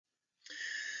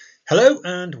Hello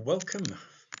and welcome.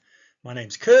 My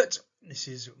name's Kurt. This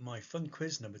is my fun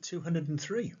quiz number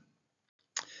 203.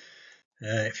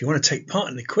 If you want to take part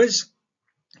in the quiz,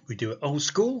 we do it old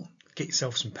school. Get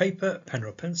yourself some paper, pen or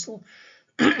a pencil,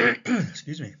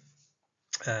 excuse me,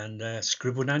 and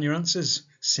scribble down your answers.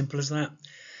 Simple as that.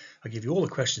 I'll give you all the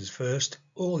questions first,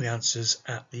 all the answers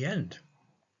at the end.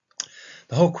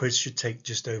 The whole quiz should take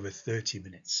just over 30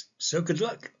 minutes. So good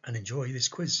luck and enjoy this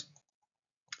quiz.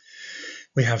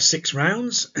 We have 6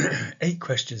 rounds, 8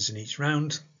 questions in each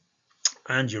round,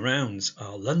 and your rounds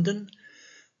are London,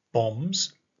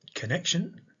 bombs,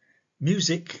 connection,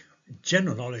 music,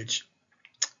 general knowledge,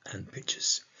 and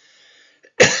pictures.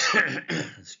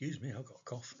 Excuse me, I've got a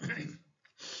cough.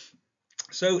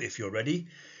 So if you're ready,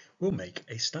 we'll make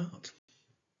a start.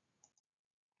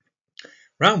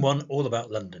 Round 1, all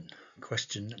about London.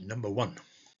 Question number 1.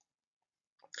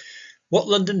 What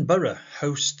London borough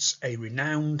hosts a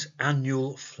renowned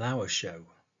annual flower show?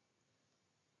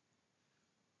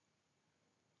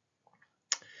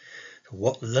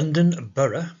 What London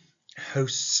borough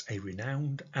hosts a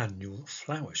renowned annual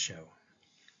flower show?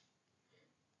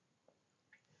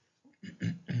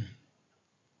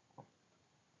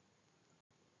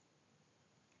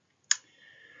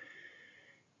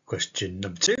 Question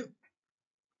number 2.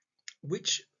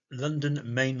 Which London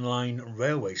Main Line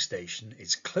railway station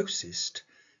is closest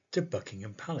to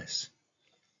Buckingham Palace?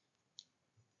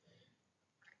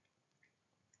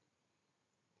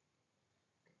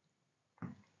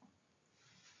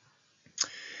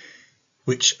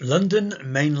 Which London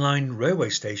Main Line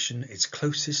railway station is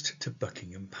closest to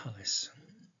Buckingham Palace?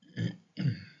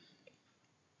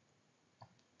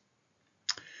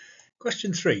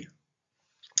 Question 3.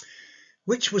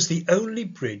 Which was the only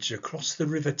bridge across the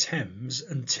River Thames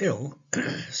until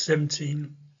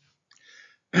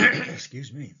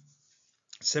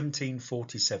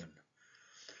 1747?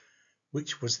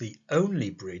 Which was the only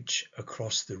bridge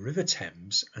across the River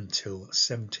Thames until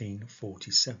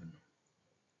 1747?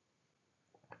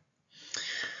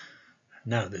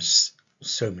 Now there's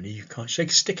so many you can't shake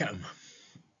a stick at them.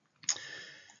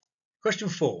 Question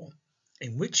 4.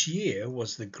 In which year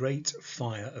was the Great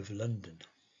Fire of London?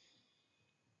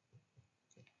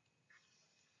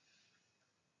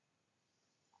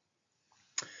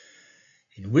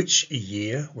 In which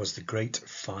year was the Great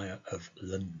Fire of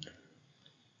London?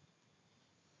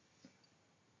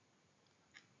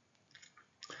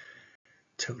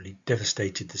 Totally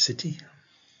devastated the city.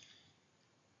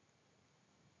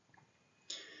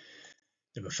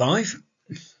 Number 5.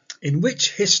 In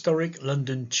which historic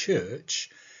London church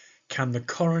can the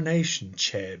coronation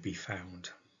chair be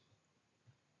found?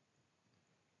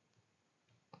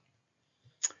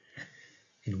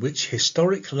 In which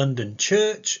historic London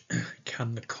church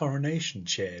can the coronation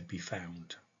chair be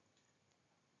found?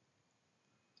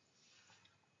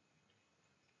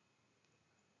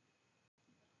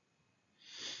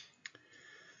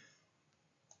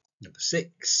 Number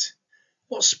 6.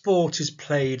 What sport is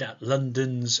played at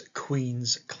London's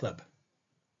Queen's Club?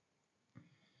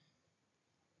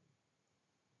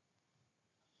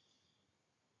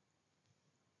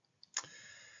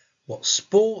 What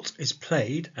sport is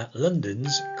played at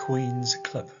London's Queen's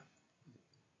Club?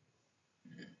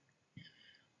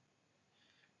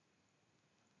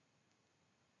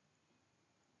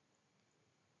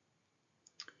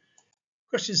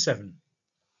 Question 7.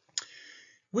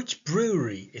 Which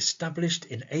brewery, established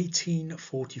in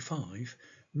 1845,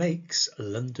 makes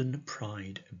London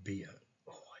Pride beer?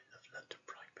 Oh, I love London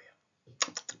Pride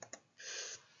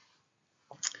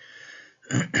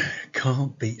beer.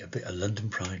 Can't beat a bit of London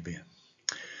Pride beer.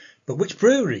 But which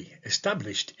brewery,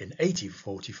 established in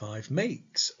 1845,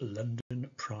 makes London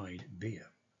Pride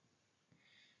beer?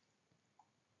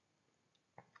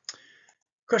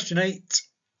 Question 8.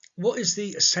 What is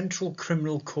the Central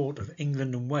Criminal Court of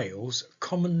England and Wales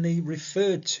commonly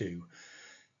referred to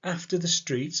after the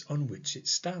street on which it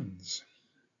stands?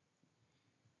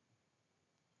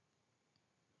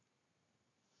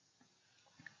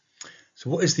 So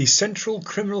what is the Central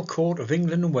Criminal Court of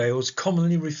England and Wales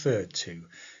commonly referred to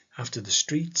after the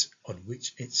street on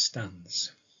which it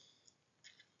stands?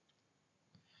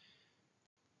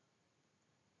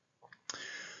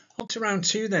 On to round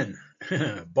 2 then.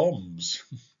 Bombs.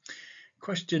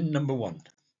 Question number 1.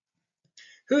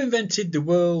 Who invented the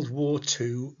World War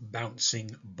II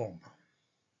bouncing bomb?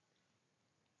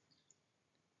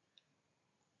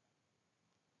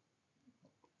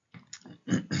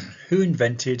 Who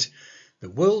invented the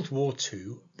World War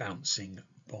II bouncing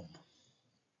bomb?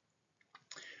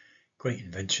 Great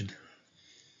invention.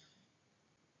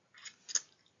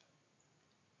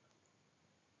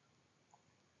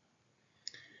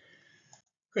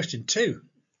 Question 2.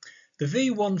 The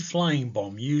V1 flying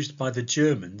bomb used by the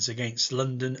Germans against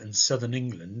London and southern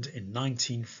England in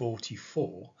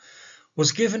 1944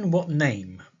 was given what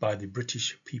name by the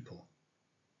British people?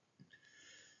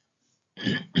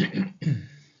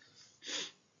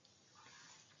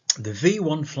 The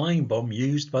V1 flying bomb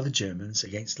used by the Germans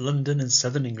against London and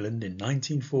southern England in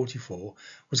 1944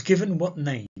 was given what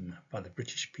name by the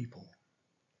British people?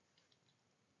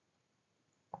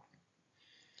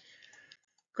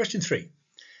 Question 3.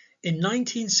 In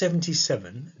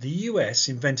 1977, the US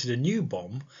invented a new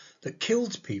bomb that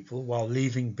killed people while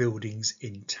leaving buildings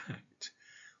intact.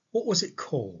 What was it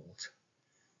called?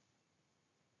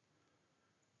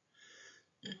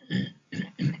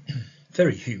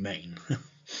 Very humane.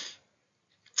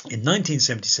 In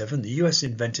 1977, the US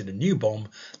invented a new bomb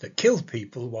that killed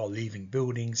people while leaving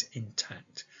buildings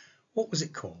intact. What was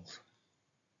it called?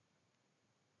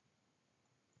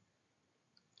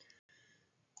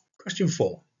 Question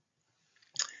 4.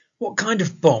 What kind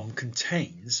of bomb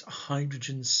contains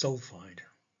hydrogen sulfide?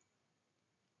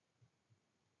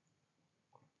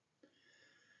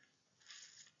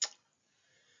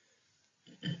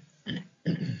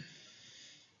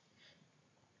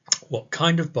 What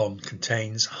kind of bomb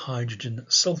contains hydrogen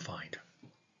sulfide?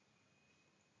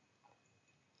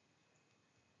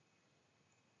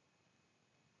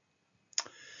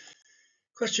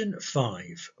 Question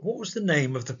 5. What was the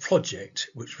name of the project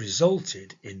which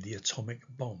resulted in the atomic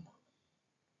bomb?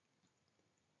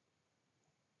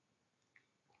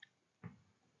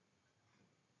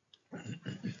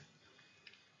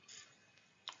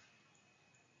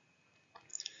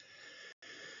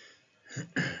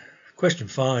 Question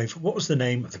 5. What was the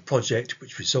name of the project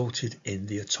which resulted in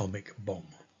the atomic bomb?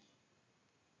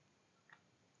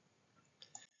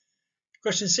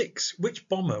 Question 6. Which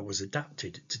bomber was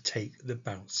adapted to take the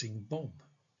bouncing bomb?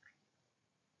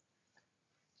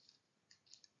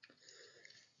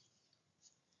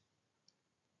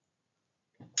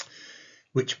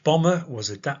 Which bomber was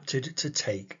adapted to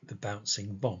take the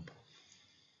bouncing bomb?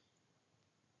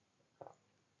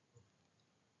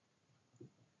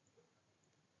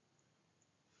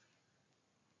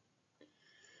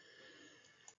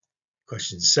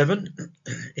 Question 7.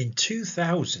 In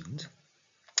 2000,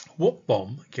 what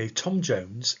bomb gave Tom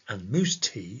Jones and Mousse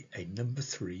T a number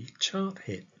 3 chart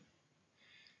hit?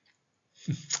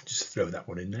 Just throw that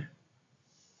one in there.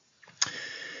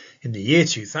 In the year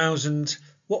 2000,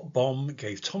 what bomb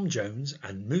gave Tom Jones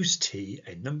and Mousse T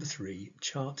a number 3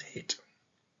 chart hit?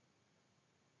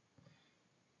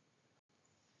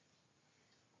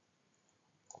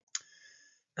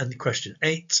 And question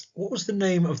 8. What was the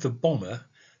name of the bomber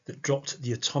that dropped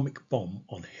the atomic bomb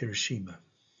on Hiroshima?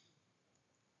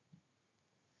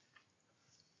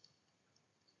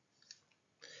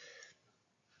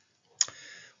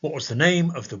 What was the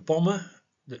name of the bomber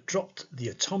that dropped the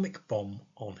atomic bomb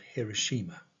on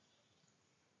Hiroshima?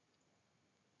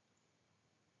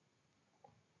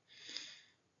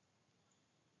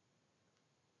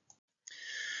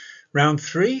 Round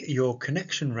 3, your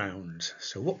connection round.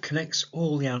 So what connects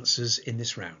all the answers in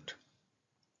this round?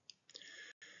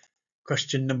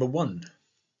 Question number 1.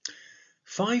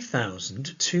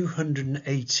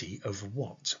 5,280 of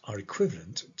what are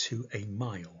equivalent to a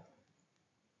mile?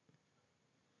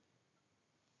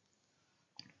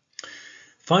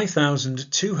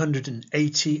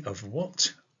 5,280 of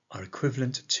what are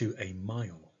equivalent to a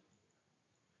mile?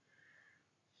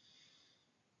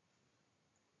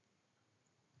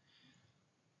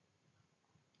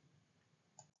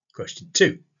 Question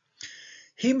 2.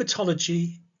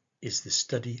 Hematology is the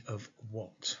study of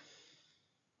what?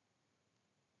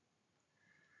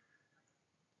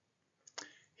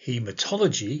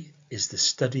 Hematology is the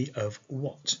study of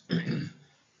what?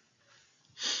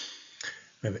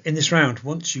 Remember, in this round,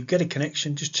 once you get a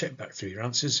connection, just check back through your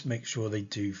answers, make sure they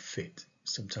do fit.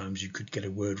 Sometimes you could get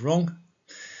a word wrong.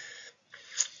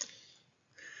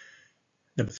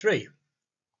 Number 3.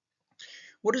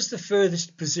 What is the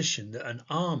furthest position that an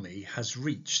army has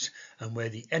reached and where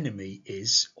the enemy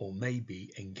is or may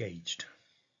be engaged?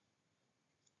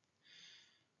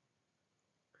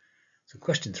 So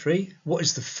question 3, what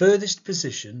is the furthest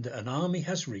position that an army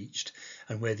has reached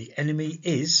and where the enemy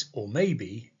is or may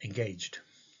be engaged?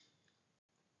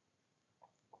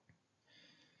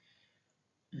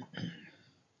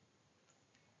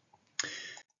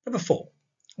 Number 4,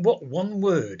 what one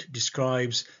word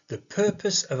describes the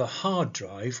purpose of a hard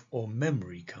drive or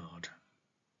memory card?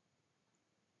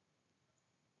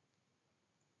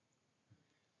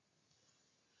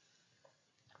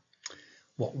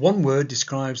 What one word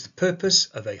describes the purpose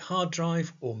of a hard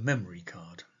drive or memory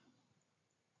card?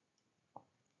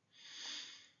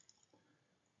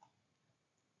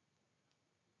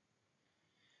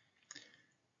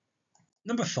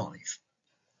 Number 5.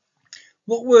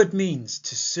 What word means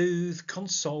to soothe,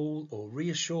 console or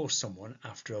reassure someone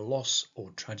after a loss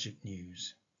or tragic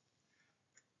news?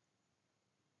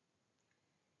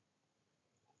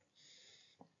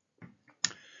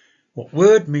 What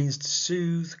word means to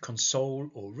soothe, console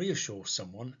or reassure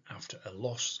someone after a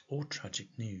loss or tragic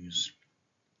news?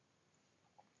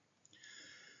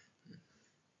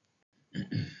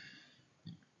 Number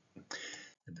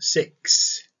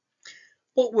 6.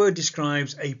 What word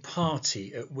describes a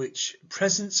party at which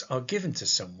presents are given to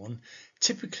someone,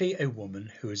 typically a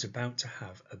woman who is about to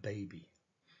have a baby?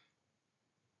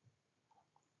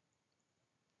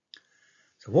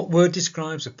 So what word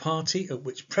describes a party at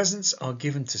which presents are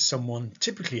given to someone,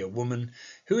 typically a woman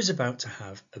who is about to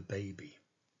have a baby?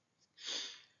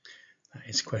 That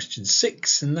is question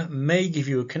 6, and that may give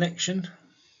you a connection.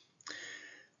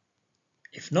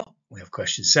 If not, we have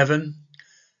question 7.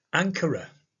 Ankara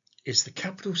is the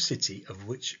capital city of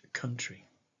which country?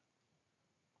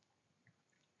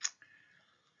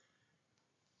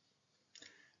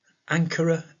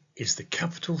 Ankara is the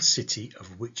capital city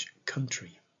of which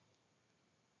country?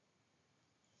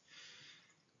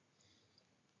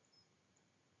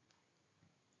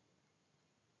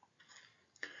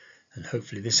 And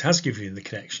hopefully this has given you the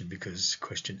connection, because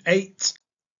question 8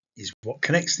 is what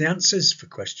connects the answers for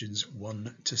questions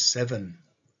 1 to 7.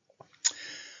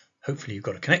 Hopefully you've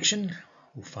got a connection.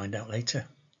 We'll find out later.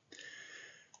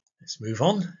 Let's move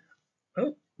on.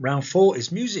 Oh, round 4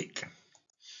 is music.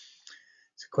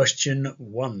 So question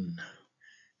 1.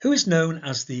 Who is known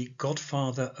as the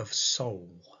godfather of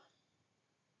soul?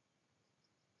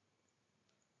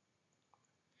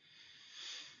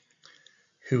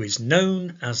 Who is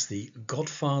known as the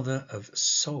godfather of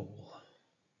soul?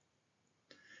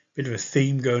 Bit of a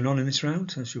theme going on in this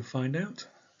round, as you'll find out.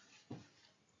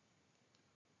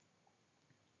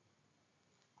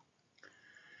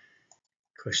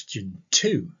 Question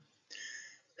 2.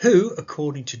 Who,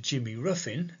 according to Jimmy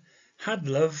Ruffin, had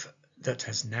love that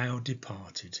has now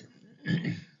departed?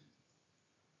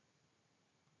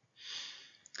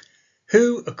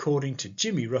 Who, according to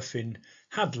Jimmy Ruffin,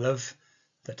 had love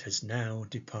that has now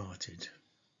departed?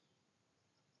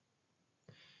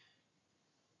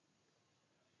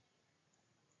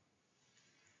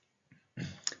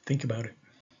 Think about it.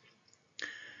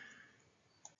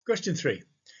 Question 3.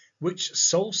 Which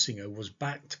soul singer was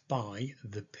backed by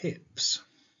the Pips?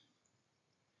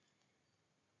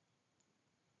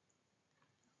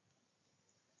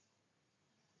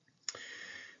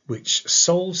 Which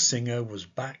soul singer was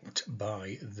backed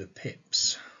by the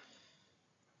Pips?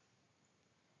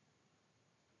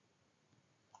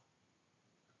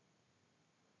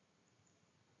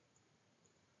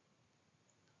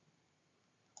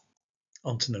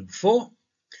 On to number 4.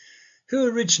 Who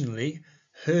originally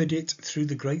heard it through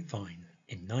the grapevine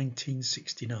in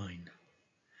 1969?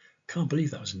 Can't believe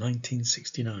that was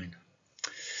 1969.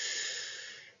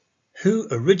 Who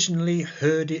originally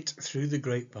heard it through the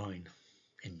grapevine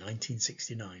in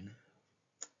 1969?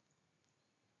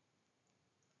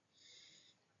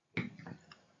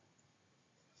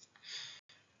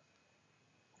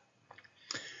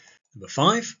 Number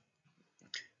 5.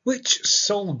 Which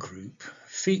soul group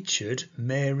featured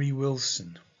Mary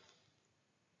Wilson?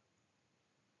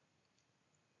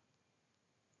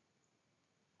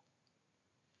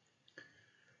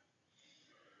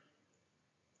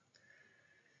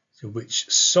 So which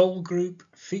soul group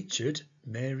featured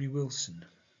Mary Wilson?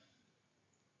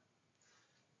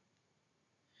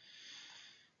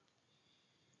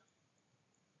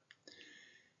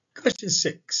 Question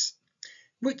 6.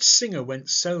 Which singer went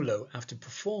solo after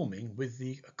performing with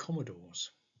the Commodores?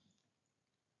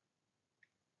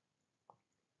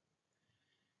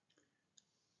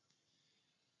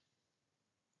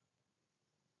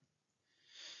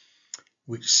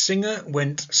 Which singer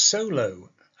went solo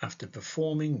after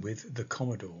performing with the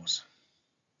Commodores?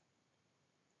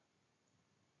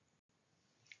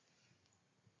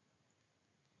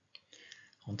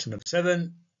 On to number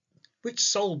 7. Which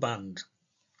soul band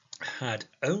had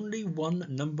only one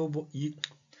number one?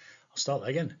 I'll start that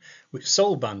again. Which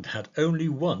soul band had only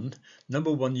one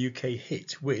number 1 UK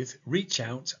hit with Reach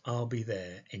Out, I'll Be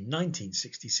There in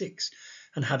 1966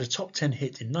 and had a top 10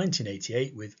 hit in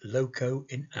 1988 with Loco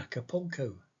in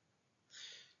Acapulco?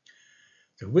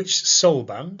 So which soul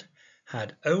band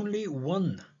had only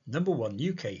one number 1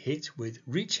 UK hit with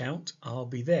Reach Out, I'll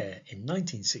Be There in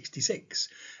 1966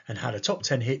 and had a top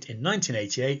 10 hit in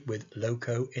 1988 with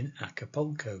Loco in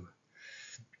Acapulco?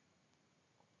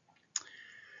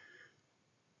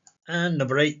 And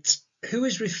number 8, who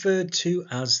is referred to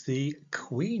as the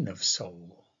Queen of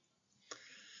Soul?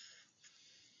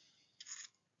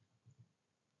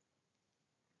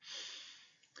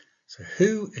 So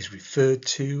who is referred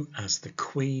to as the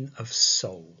Queen of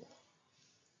Soul?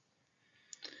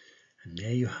 And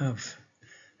there you have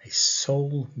a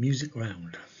soul music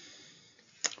round.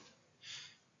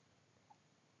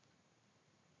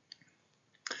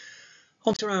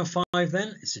 On to round 5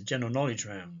 then. It's a general knowledge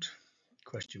round.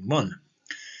 Question 1.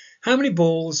 How many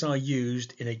balls are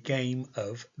used in a game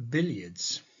of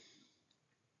billiards?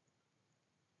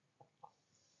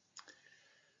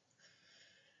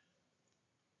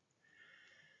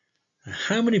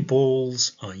 How many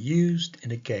balls are used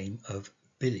in a game of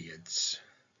billiards?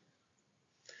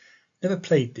 Never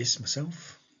played this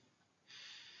myself.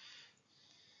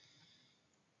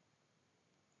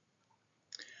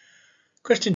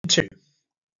 Question 2.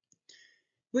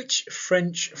 Which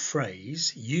French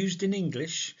phrase used in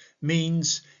English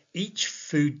means each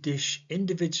food dish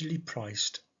individually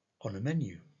priced on a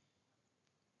menu?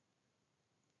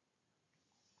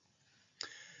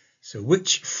 So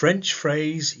which French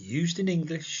phrase used in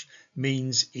English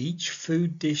means each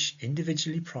food dish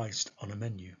individually priced on a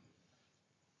menu?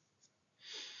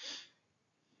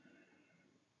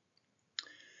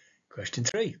 Question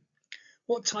 3.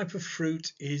 What type of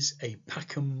fruit is a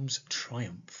Packham's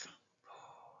Triumph?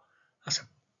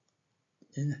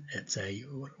 It's a,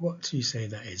 what do you say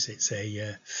that is? It's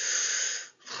a,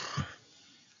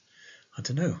 I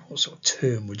don't know, what sort of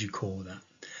term would you call that?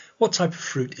 What type of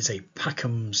fruit is a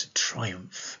Packham's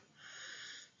Triumph?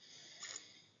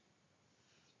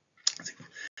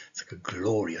 It's like a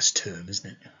glorious term, isn't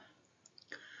it?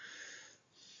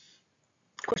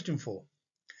 Question 4.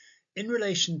 In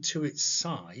relation to its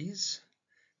size,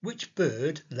 which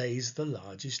bird lays the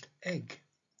largest egg?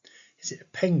 Is it a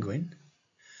penguin,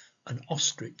 an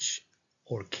ostrich,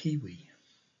 or a kiwi?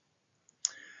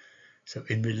 So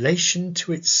in relation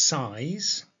to its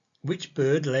size, which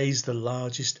bird lays the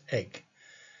largest egg?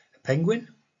 A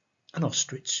penguin, an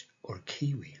ostrich, or a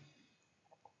kiwi?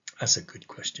 That's a good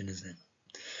question, isn't it?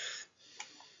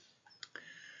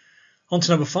 On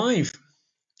to number 5.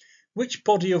 Which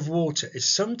body of water is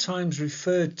sometimes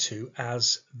referred to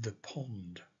as the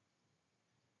pond?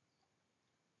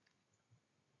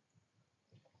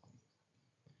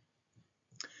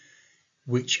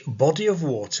 Which body of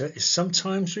water is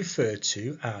sometimes referred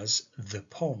to as the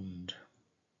pond?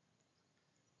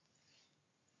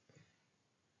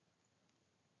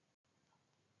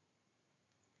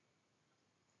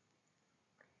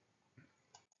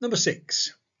 Number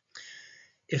 6.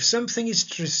 If something is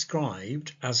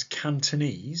described as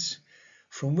Cantonese,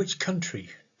 from which country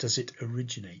does it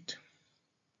originate?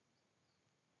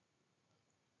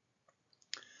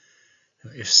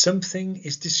 If something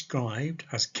is described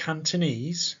as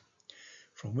Cantonese,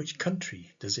 from which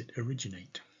country does it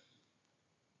originate?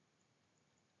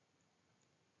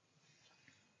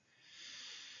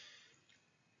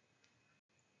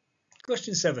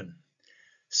 Question 7.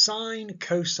 Sine,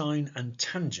 cosine and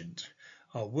tangent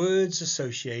are words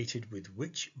associated with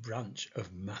which branch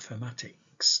of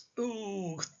mathematics?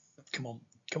 Ooh, come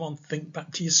on, think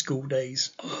back to your school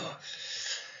days. Oh.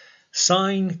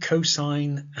 Sine,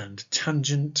 cosine and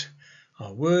tangent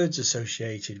are words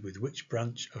associated with which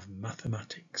branch of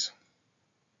mathematics?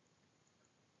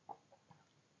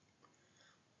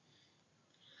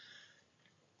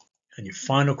 And your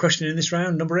final question in this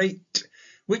round, number 8.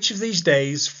 Which of these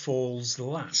days falls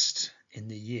last in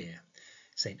the year?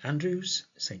 St. Andrew's,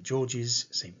 St. George's,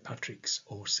 St. Patrick's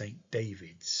or St.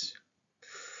 David's?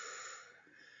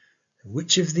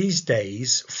 Which of these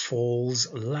days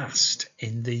falls last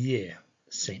in the year?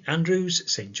 St.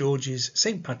 Andrew's, St. George's,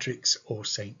 St. Patrick's or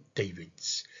St.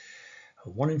 David's? A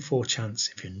 1 in 4 chance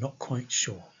if you're not quite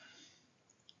sure.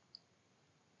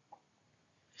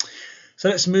 So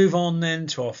let's move on then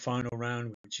to our final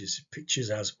round, which is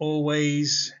pictures as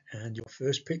always. And your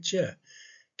first picture.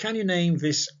 Can you name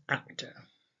this actor?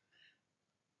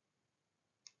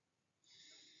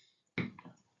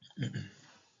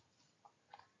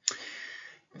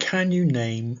 Can you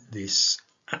name this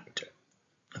actor?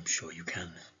 I'm sure you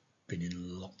can. Been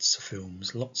in lots of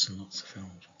films, lots and lots of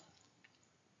films.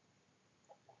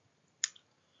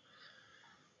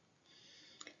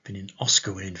 Been in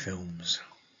Oscar-winning films.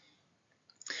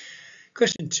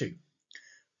 Question 2.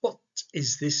 What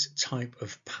is this type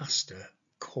of pasta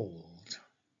called?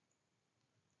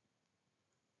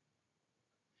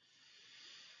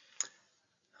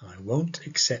 I won't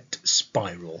accept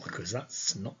spiral because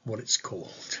that's not what it's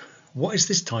called. What is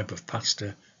this type of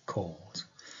pasta called?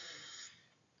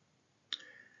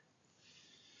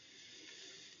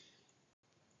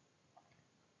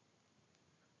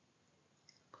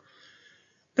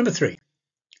 Number 3.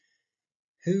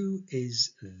 Who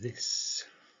is this?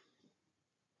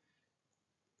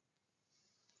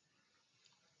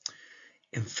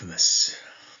 Infamous.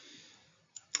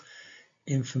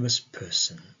 Infamous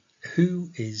person. Who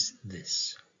is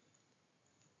this?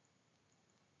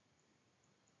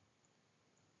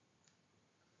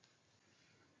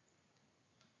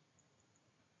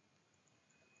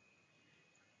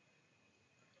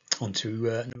 On to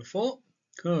number 4.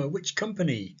 Which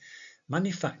company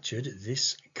manufactured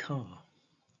this car?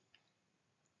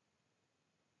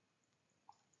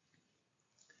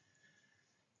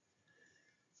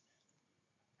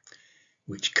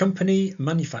 Which company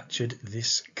manufactured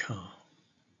this car?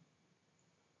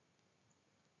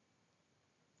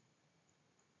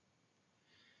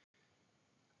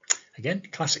 Again,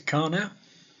 classic car now.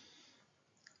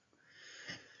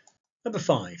 Number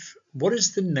 5. What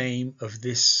is the name of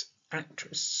this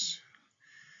actress?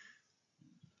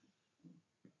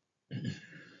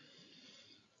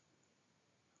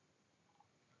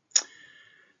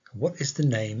 What is the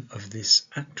name of this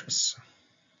actress?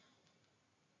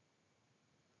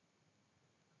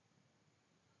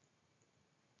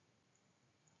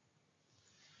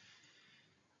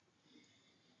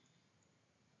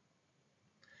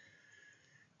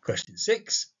 Question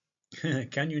 6.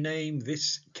 Can you name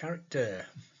this character?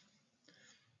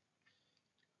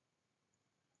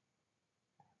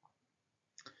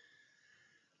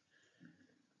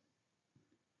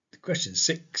 Question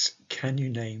 6. Can you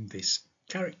name this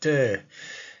character?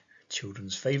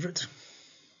 Children's favourite.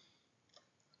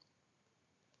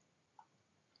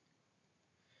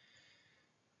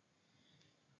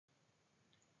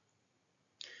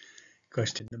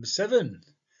 Question number 7.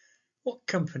 What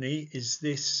company is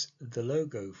this the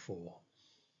logo for?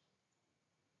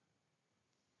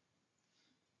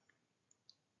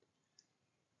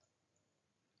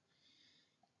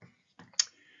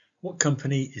 What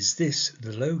company is this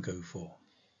the logo for?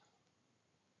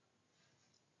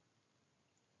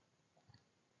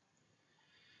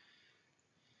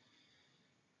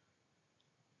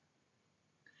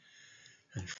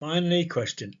 And finally,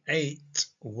 question 8.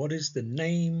 What is the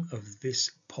name of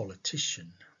this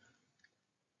politician?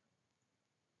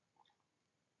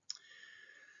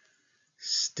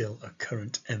 Still a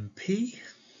current MP.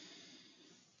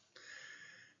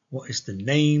 What is the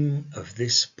name of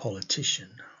this politician?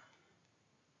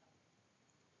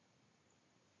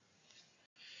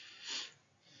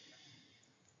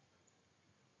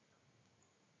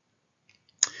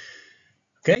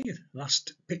 Okay,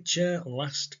 last picture,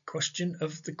 last question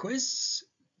of the quiz.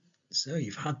 So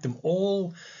you've had them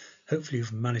all. Hopefully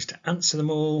you've managed to answer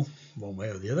them all one way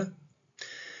or the other.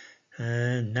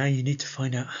 And now you need to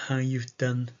find out how you've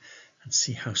done and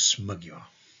see how smug you are.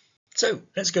 So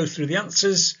let's go through the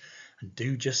answers and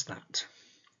do just that.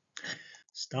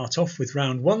 Start off with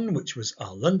round 1, which was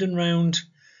our London round.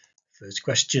 First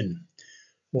question.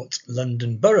 What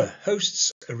London borough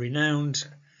hosts a renowned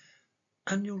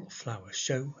annual flower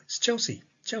show? It's Chelsea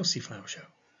Flower Show.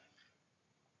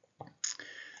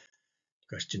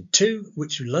 Question 2.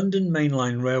 Which London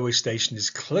mainline railway station is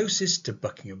closest to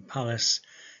Buckingham Palace?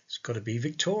 It's got to be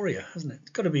Victoria, hasn't it?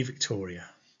 It's got to be Victoria.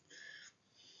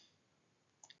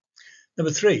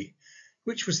 Number 3.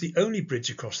 Which was the only bridge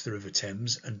across the River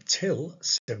Thames until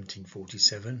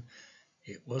 1747?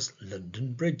 It was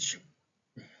London Bridge.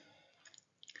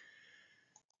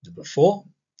 Number 4.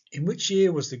 In which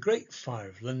year was the Great Fire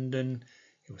of London?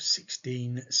 It was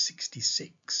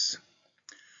 1666.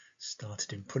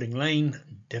 Started in Pudding Lane,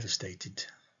 devastated.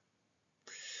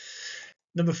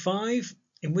 Number 5.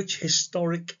 In which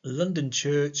historic London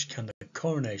church can the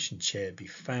coronation chair be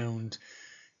found?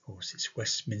 Of course, it's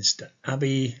Westminster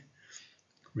Abbey,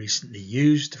 recently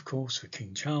used, of course, for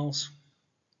King Charles.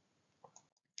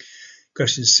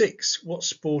 Question 6. What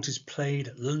sport is played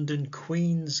at London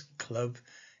Queen's Club?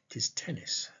 It is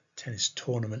tennis. Tennis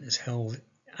tournament is held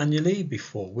annually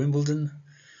before Wimbledon.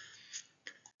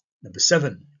 Number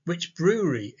 7. Which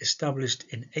brewery, established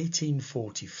in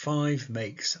 1845,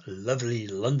 makes lovely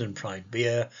London Pride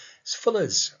beer? It's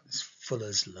Fuller's. It's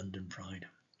Fuller's London Pride.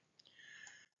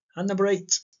 And number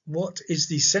 8. What is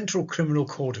the Central Criminal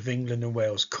Court of England and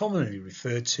Wales commonly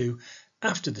referred to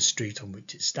after the street on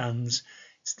which it stands?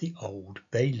 It's the Old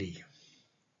Bailey.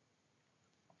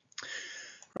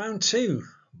 Round 2.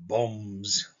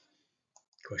 Bombs.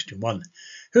 Question 1.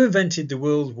 Who invented the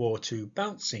World War II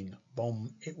bouncing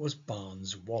bomb? It was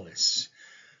Barnes Wallis.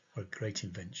 What a great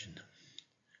invention.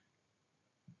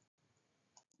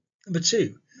 Number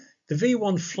 2. The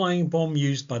V1 flying bomb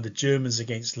used by the Germans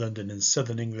against London and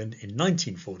southern England in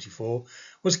 1944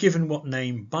 was given what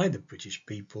name by the British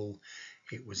people?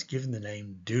 It was given the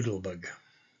name Doodlebug.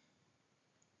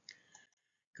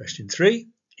 Question 3.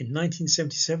 in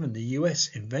 1977, the US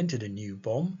invented a new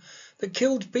bomb that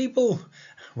killed people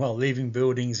while leaving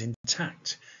buildings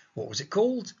intact. What was it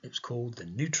called? It was called the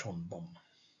neutron bomb.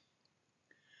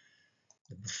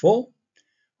 Number 4.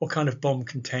 What kind of bomb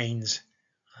contains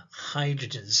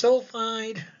hydrogen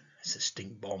sulfide? It's a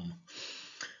stink bomb.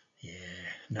 Yeah,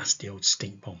 nasty old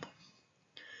stink bomb.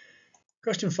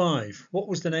 Question 5. What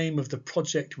was the name of the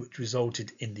project which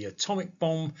resulted in the atomic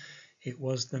bomb? It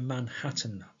was the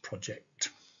Manhattan Project.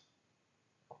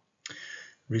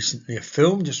 Recently a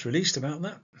film just released about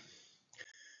that.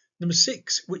 Number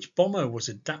 6. Which bomber was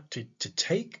adapted to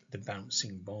take the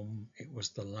bouncing bomb? It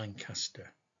was the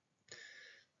Lancaster.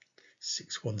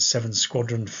 617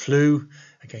 Squadron flew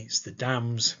against the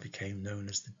dams, became known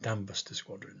as the Dambuster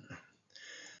Squadron.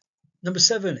 Number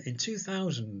 7. In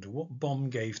 2000, what bomb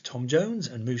gave Tom Jones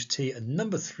and Mousse T a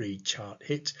number 3 chart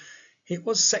hit? It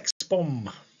was Sex Bomb.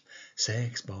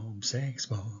 Sex Bomb, Sex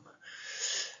Bomb.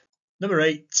 Number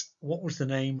 8. What was the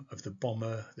name of the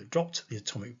bomber that dropped the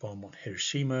atomic bomb on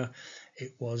Hiroshima?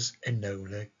 It was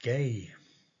Enola Gay.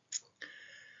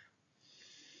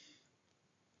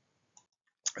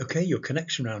 Okay, your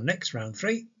connection round next, round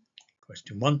 3.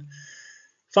 Question 1.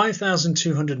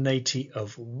 5,280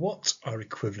 of what are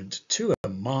equivalent to a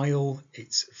mile?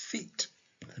 It's feet.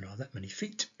 There are that many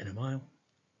feet in a mile.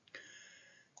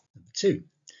 Number 2.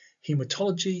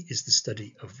 Hematology is the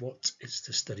study of what? It's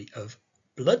the study of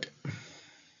blood.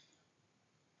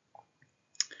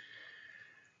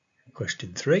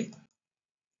 Question 3.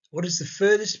 What is the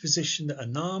furthest position that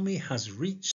an army has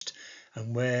reached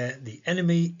and where the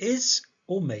enemy is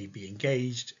or may be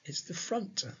engaged? It's the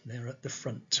front. They're at the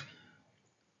front.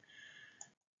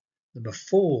 Number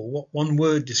 4. What one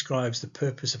word describes the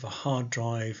purpose of a hard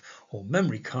drive or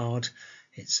memory card?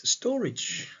 It's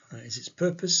storage. That is its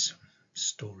purpose,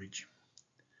 storage.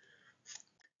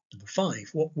 Number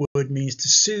 5. What word means to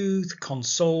soothe,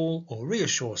 console or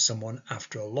reassure someone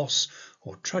after a loss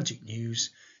or tragic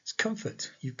news? It's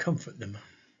comfort. You comfort them.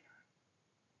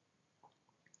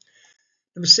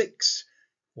 Number 6.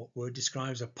 What word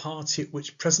describes a party at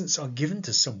which presents are given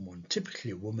to someone,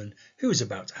 typically a woman, who is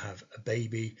about to have a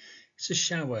baby? It's a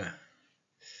shower.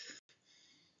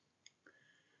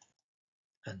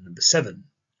 And number 7.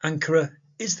 Ankara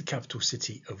is the capital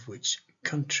city of which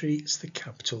country? It's the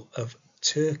capital of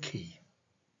Turkey.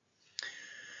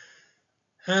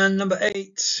 And number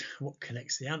 8. What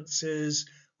connects the answers?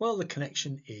 Well, the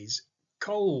connection is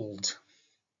cold.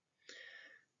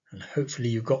 And hopefully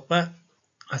you got that.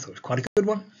 I thought it was quite a good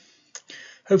one.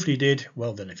 Hopefully you did.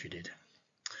 Well done if you did.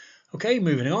 Okay,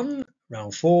 moving on.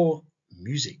 Round 4,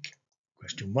 music.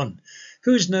 Question 1.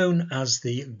 Who is known as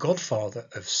the godfather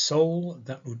of soul?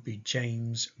 That would be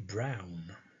James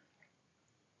Brown.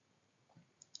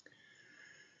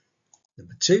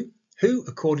 Number 2. Who,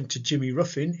 according to Jimmy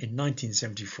Ruffin in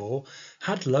 1974,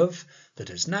 had love that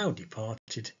has now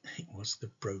departed? It was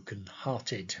the Broken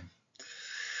Hearted.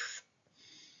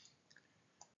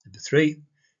 Number 3.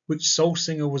 Which soul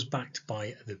singer was backed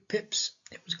by the Pips?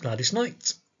 It was Gladys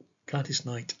Knight. Gladys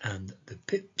Knight and the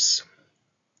Pips.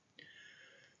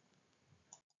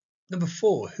 Number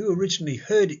 4. Who originally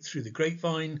heard it through the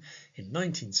grapevine in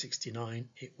 1969?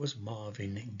 It was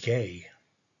Marvin Gaye.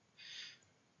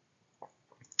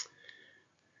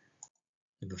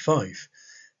 Number 5.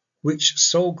 Which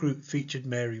soul group featured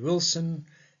Mary Wilson?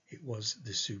 It was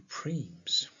the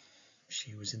Supremes.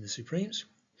 She was in the Supremes.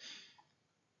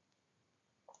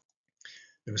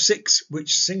 Number 6.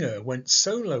 Which singer went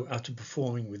solo after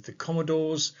performing with the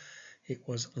Commodores? It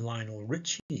was Lionel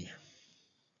Richie.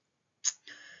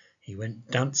 He went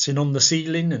dancing on the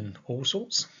ceiling and all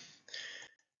sorts.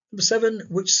 Number 7.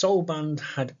 Which soul band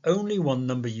had only one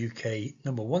number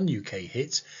 1 UK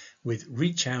hit with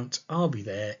Reach Out, I'll Be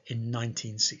There in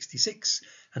 1966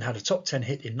 and had a top 10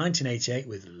 hit in 1988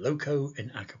 with Loco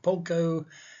in Acapulco?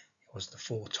 It was the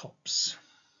Four Tops.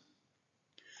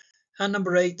 And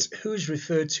number 8. Who is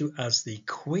referred to as the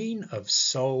Queen of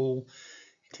Soul?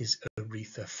 It is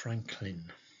Aretha Franklin.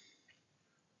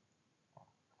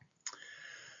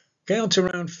 Okay, on to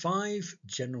round 5,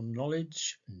 general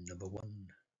knowledge. Number 1.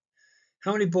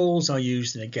 How many balls are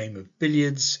used in a game of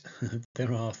billiards?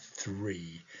 There are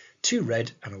 3. 2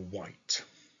 red and a white.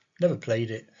 Never played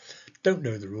it. Don't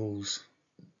know the rules.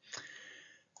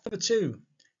 Number 2.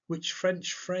 Which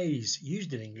French phrase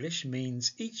used in English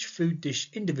means each food dish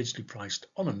individually priced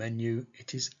on a menu?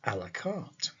 It is à la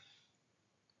carte.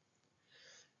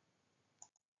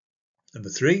 Number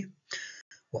 3.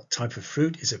 What type of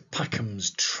fruit is a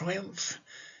Packham's Triumph?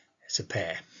 It's a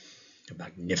pear. A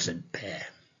magnificent pear.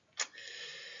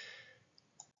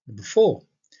 Number 4.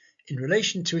 In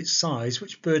relation to its size,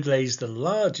 which bird lays the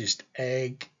largest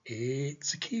egg?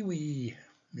 It's a kiwi.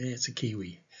 It's a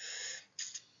kiwi.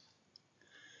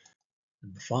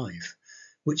 Number 5.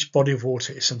 Which body of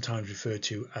water is sometimes referred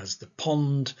to as the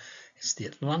pond? It's the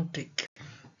Atlantic.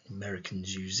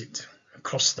 Americans use it.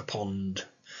 Across the pond,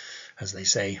 as they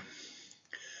say.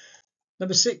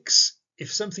 Number 6.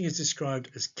 If something is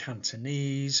described as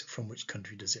Cantonese, from which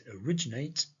country does it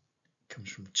originate? It comes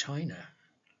from China.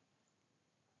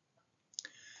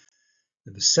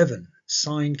 Number 7.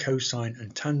 Sine, cosine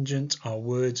and tangent are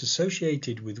words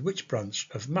associated with which branch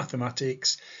of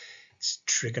mathematics? It's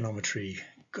trigonometry.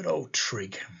 Good old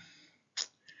trig.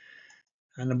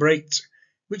 And number 8.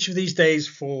 Which of these days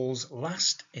falls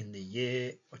last in the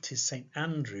year? It is St.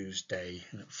 Andrew's Day,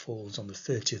 and it falls on the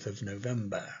 30th of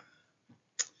November.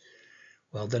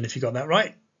 Well done if you got that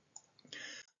right.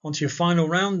 On to your final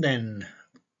round then.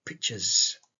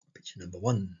 Pictures. Picture number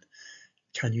 1.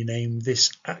 Can you name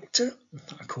this actor?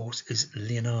 That, of course, is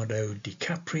Leonardo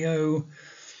DiCaprio.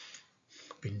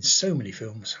 Been in so many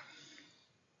films.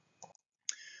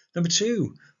 Number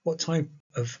 2. What type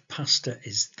of pasta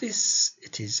is this?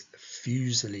 It is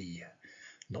fusilli.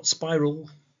 Not spiral,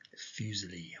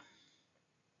 fusilli.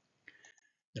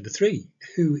 Number 3.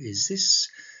 Who is this?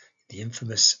 The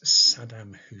infamous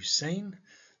Saddam Hussein,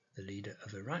 the leader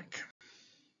of Iraq,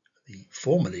 the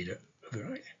former leader of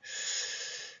Iraq.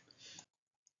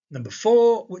 Number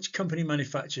 4, which company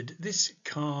manufactured this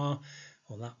car?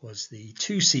 Well, that was the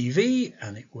 2CV,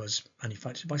 and it was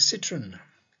manufactured by Citroën.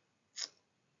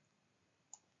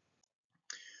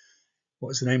 What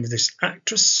is the name of this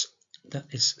actress? That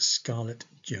is Scarlett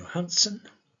Johansson.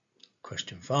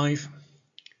 Question 5.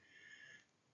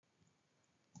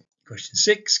 Question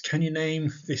 6. Can you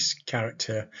name this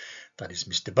character? That is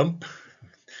Mr. Bump.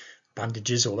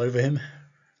 Bandages all over him.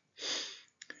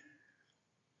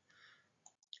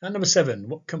 And number 7.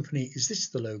 What company is this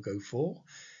the logo for?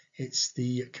 It's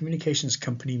the communications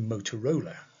company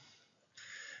Motorola.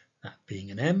 That being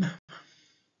an M.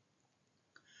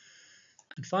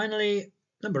 And finally,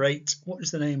 number 8. What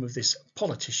is the name of this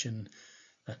politician?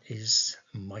 That is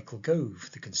Michael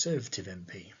Gove, the Conservative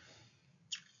MP.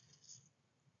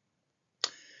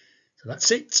 So that's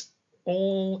it.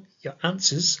 All your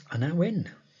answers are now in.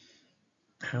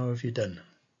 How have you done?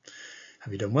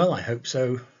 Have you done well? I hope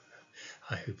so.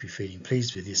 I hope you're feeling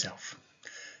pleased with yourself.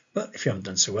 But if you haven't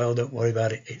done so well, don't worry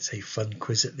about it. It's a fun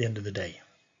quiz at the end of the day.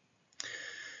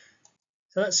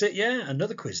 So that's it. Yeah,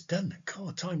 another quiz done.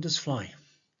 God, time does fly.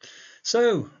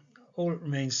 So all it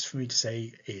remains for me to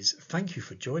say is thank you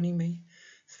for joining me.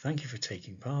 Thank you for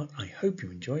taking part. I hope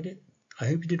you enjoyed it. I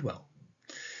hope you did well.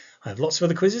 I have lots of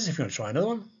other quizzes. If you want to try another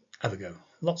one, have a go.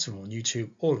 Lots of them on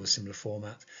YouTube, all of a similar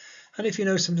format. And if you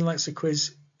know somebody likes a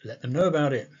quiz, let them know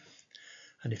about it.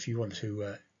 And if you want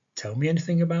to tell me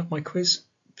anything about my quiz,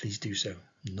 please do so.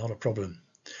 Not a problem.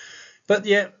 But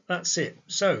yeah, that's it.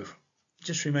 So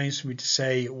just remains for me to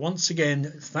say once again,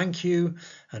 thank you.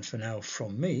 And for now,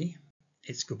 from me,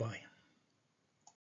 it's goodbye.